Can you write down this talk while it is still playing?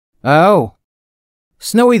Oh.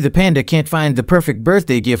 Snowy the panda can't find the perfect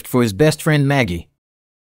birthday gift for his best friend Maggie.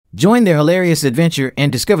 Join their hilarious adventure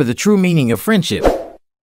and discover the true meaning of friendship.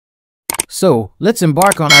 So, let's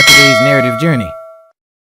embark on our today's narrative journey.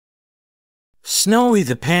 Snowy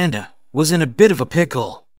the panda was in a bit of a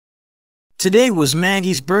pickle. Today was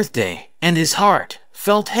Maggie's birthday, and his heart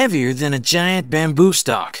felt heavier than a giant bamboo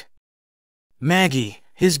stalk. Maggie,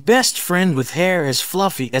 his best friend with hair as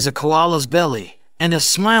fluffy as a koala's belly, and a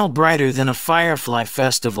smile brighter than a firefly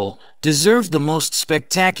festival, deserved the most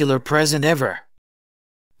spectacular present ever.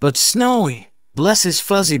 But Snowy, bless his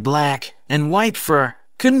fuzzy black and white fur,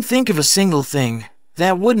 couldn't think of a single thing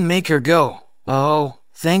that wouldn't make her go, "Oh,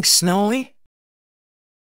 thanks, Snowy?"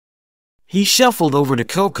 He shuffled over to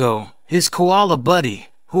Coco, his koala buddy,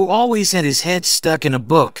 who always had his head stuck in a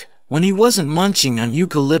book when he wasn't munching on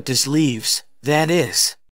eucalyptus leaves, that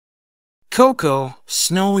is. "Coco,"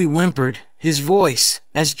 Snowy whimpered, his voice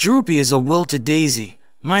as droopy as a wilted daisy,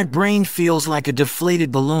 "my brain feels like a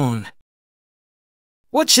deflated balloon.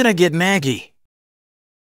 What should I get Maggie?"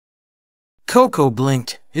 Coco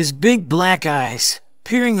blinked, his big black eyes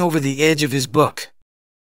peering over the edge of his book.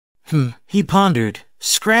 He pondered,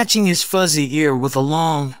 scratching his fuzzy ear with a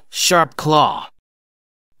long, sharp claw.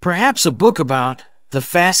 Perhaps a book about the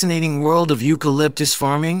fascinating world of eucalyptus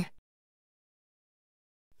farming?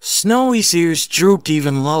 Snowy's ears drooped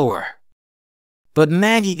even lower. But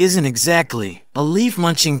Maggie isn't exactly a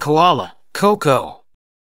leaf-munching koala, Coco.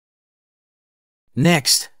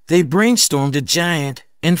 Next, they brainstormed a giant,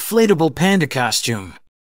 inflatable panda costume.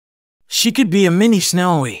 She could be a mini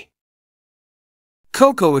Snowy.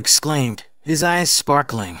 Coco exclaimed, his eyes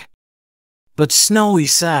sparkling. But Snowy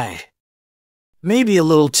sighed. Maybe a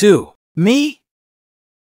little too. Me?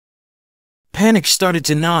 Panic started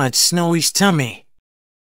to gnaw at Snowy's tummy.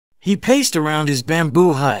 He paced around his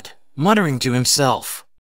bamboo hut, muttering to himself.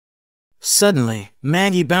 Suddenly,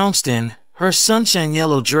 Maggie bounced in, her sunshine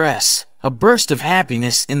yellow dress, a burst of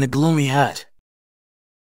happiness in the gloomy hut.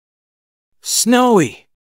 "Snowy!"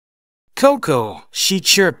 "Coco," she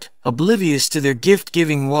chirped, oblivious to their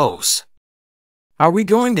gift-giving woes. "Are we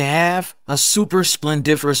going to have a super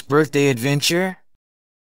splendiferous birthday adventure?"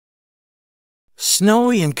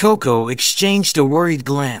 Snowy and Coco exchanged a worried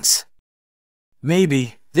glance.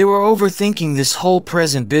 Maybe they were overthinking this whole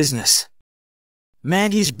present business.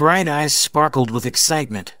 Maggie's bright eyes sparkled with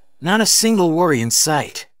excitement, not a single worry in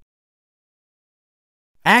sight.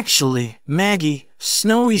 "Actually, Maggie,"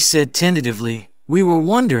 Snowy said tentatively, "we were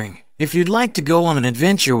wondering if you'd like to go on an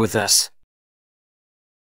adventure with us."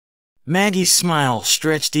 Maggie's smile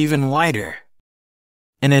stretched even wider.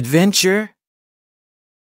 "An adventure?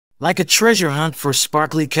 Like a treasure hunt for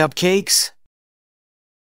sparkly cupcakes?"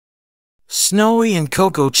 Snowy and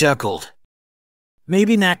Coco chuckled.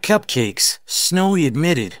 "Maybe not cupcakes," Snowy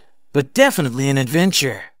admitted, "but definitely an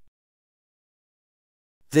adventure."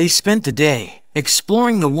 They spent the day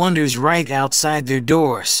exploring the wonders right outside their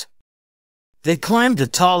doors. They climbed the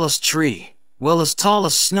tallest tree, well as tall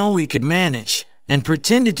as Snowy could manage, and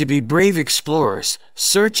pretended to be brave explorers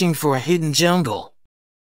searching for a hidden jungle.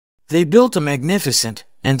 They built a magnificent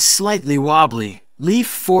and slightly wobbly leaf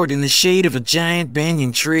fort in the shade of a giant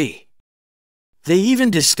banyan tree. They even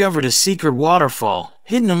discovered a secret waterfall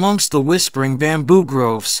hidden amongst the whispering bamboo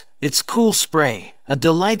groves, its cool spray a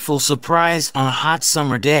delightful surprise on a hot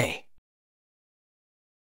summer day.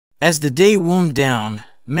 As the day wound down,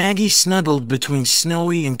 Maggie snuggled between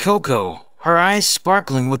Snowy and Coco, her eyes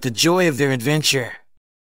sparkling with the joy of their adventure.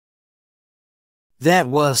 That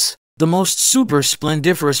was the most super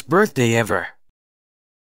splendiferous birthday ever,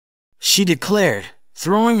 she declared,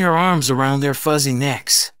 throwing her arms around their fuzzy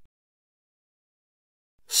necks.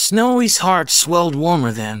 Snowy's heart swelled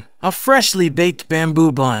warmer than a freshly baked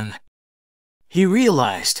bamboo bun. He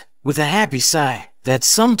realized, with a happy sigh, that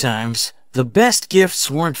sometimes the best gifts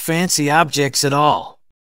weren't fancy objects at all.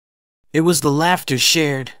 It was the laughter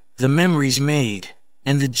shared, the memories made,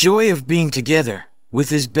 and the joy of being together with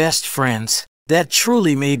his best friends that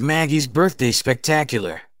truly made Maggie's birthday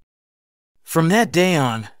spectacular. From that day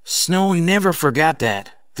on, Snowy never forgot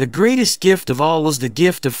that the greatest gift of all was the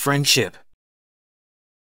gift of friendship.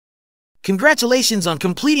 Congratulations on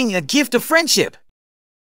completing a gift of friendship!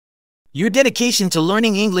 Your dedication to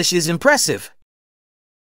learning English is impressive.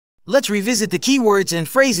 Let's revisit the keywords and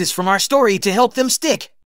phrases from our story to help them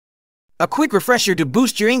stick. A quick refresher to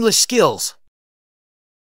boost your English skills.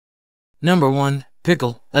 Number 1,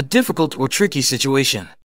 pickle, a difficult or tricky situation.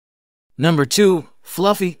 Number 2,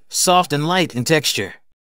 fluffy, soft and light in texture.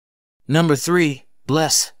 Number 3,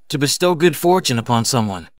 bless, to bestow good fortune upon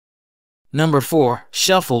someone. Number 4,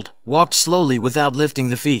 shuffled, walked slowly without lifting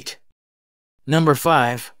the feet. Number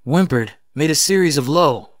 5, whimpered, made a series of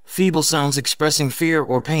low, feeble sounds expressing fear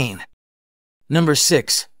or pain. Number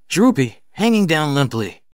 6, droopy, hanging down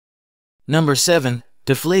limply. Number 7,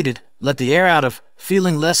 deflated, let the air out of,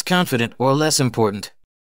 feeling less confident or less important.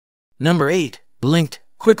 Number 8, blinked,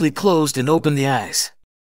 quickly closed and opened the eyes.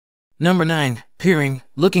 Number 9, peering,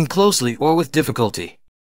 looking closely or with difficulty.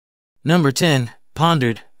 Number 10,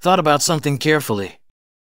 pondered, thought about something carefully.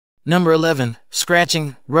 Number 11,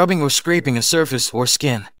 scratching, rubbing or scraping a surface or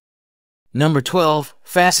skin. Number 12,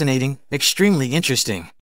 fascinating, extremely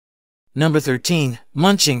interesting. Number 13,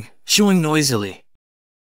 munching, chewing noisily.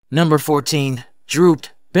 Number 14,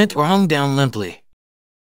 drooped, bent or hung down limply.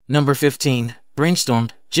 Number 15,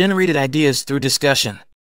 brainstormed, generated ideas through discussion.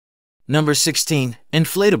 Number 16,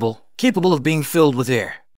 inflatable, capable of being filled with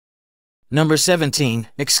air. Number 17,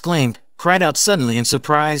 exclaimed, cried out suddenly in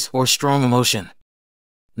surprise or strong emotion.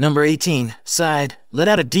 Number 18, sighed, let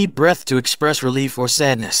out a deep breath to express relief or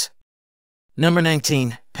sadness. Number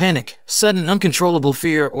 19, panic, sudden uncontrollable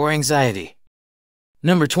fear or anxiety.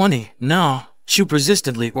 Number 20, gnaw, chew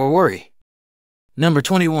persistently or worry. Number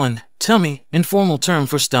 21, tummy, informal term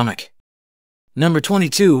for stomach. Number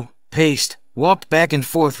 22, paced, walked back and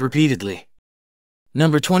forth repeatedly.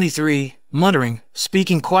 Number 23, muttering,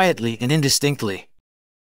 speaking quietly and indistinctly.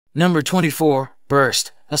 Number 24,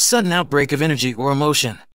 burst, a sudden outbreak of energy or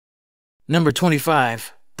emotion. Number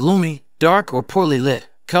 25, gloomy, dark or poorly lit,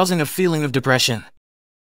 causing a feeling of depression.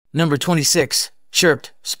 Number 26,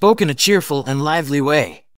 chirped, spoke in a cheerful and lively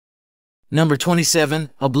way. Number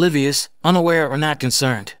 27, oblivious, unaware or not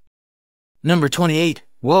concerned. Number 28,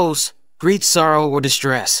 woes, great sorrow or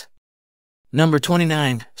distress. Number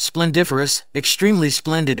 29, splendiferous, extremely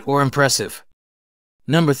splendid or impressive.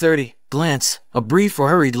 Number 30, glance, a brief or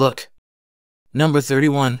hurried look. Number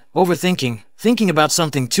 31, overthinking, thinking about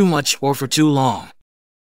something too much or for too long.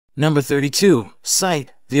 Number 32,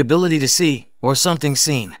 sight, the ability to see, or something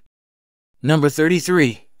seen. Number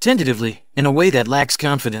 33, tentatively, in a way that lacks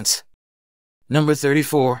confidence. Number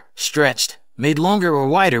 34, stretched, made longer or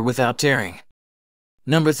wider without tearing.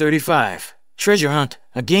 Number 35, treasure hunt,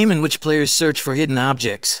 a game in which players search for hidden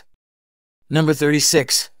objects. Number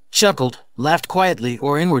 36, chuckled, laughed quietly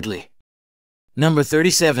or inwardly. Number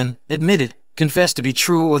 37, admitted, confessed to be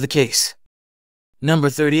true or the case. Number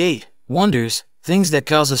 38, wonders, things that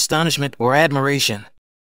cause astonishment or admiration.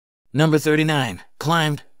 Number 39,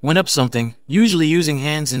 climbed, went up something, usually using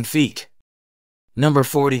hands and feet. Number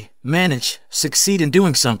 40, manage, succeed in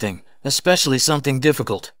doing something, especially something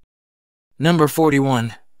difficult. Number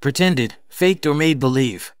 41, pretended, faked or made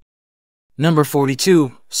believe. Number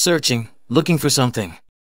 42, searching, looking for something.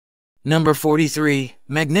 Number 43,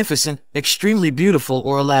 magnificent, extremely beautiful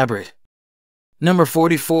or elaborate. Number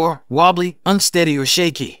 44, wobbly, unsteady or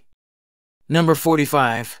shaky. Number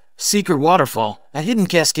 45, secret waterfall, a hidden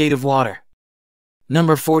cascade of water.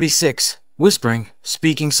 Number 46, whispering,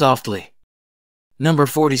 speaking softly. Number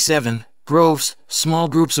 47, groves, small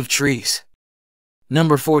groups of trees.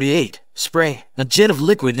 Number 48, spray, a jet of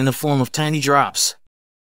liquid in the form of tiny drops.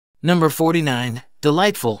 Number 49,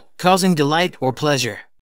 delightful, causing delight or pleasure.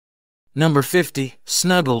 Number 50,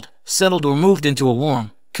 snuggled, settled or moved into a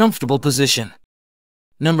warm, comfortable position.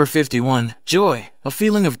 Number 51, joy, a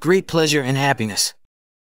feeling of great pleasure and happiness.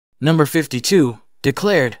 Number 52,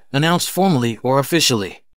 declared, announced formally or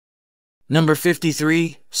officially. Number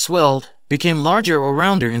 53, swelled, became larger or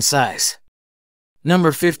rounder in size.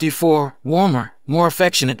 Number 54, warmer, more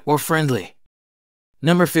affectionate or friendly.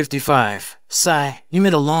 Number 55, sigh,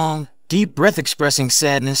 emit a long, deep breath expressing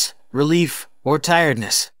sadness, relief, or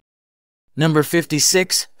tiredness. Number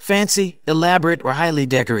 56, fancy, elaborate or highly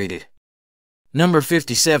decorated. Number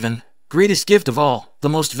 57, greatest gift of all, the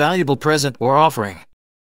most valuable present or offering.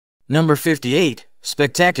 Number 58,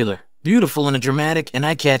 spectacular, beautiful in a dramatic and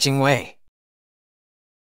eye-catching way.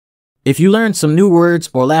 If you learned some new words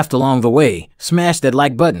or laughed along the way, smash that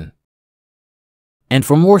like button. And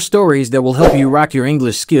for more stories that will help you rock your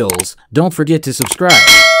English skills, don't forget to subscribe.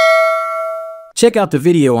 Check out the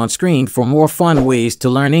video on screen for more fun ways to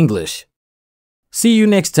learn English. See you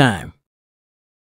next time.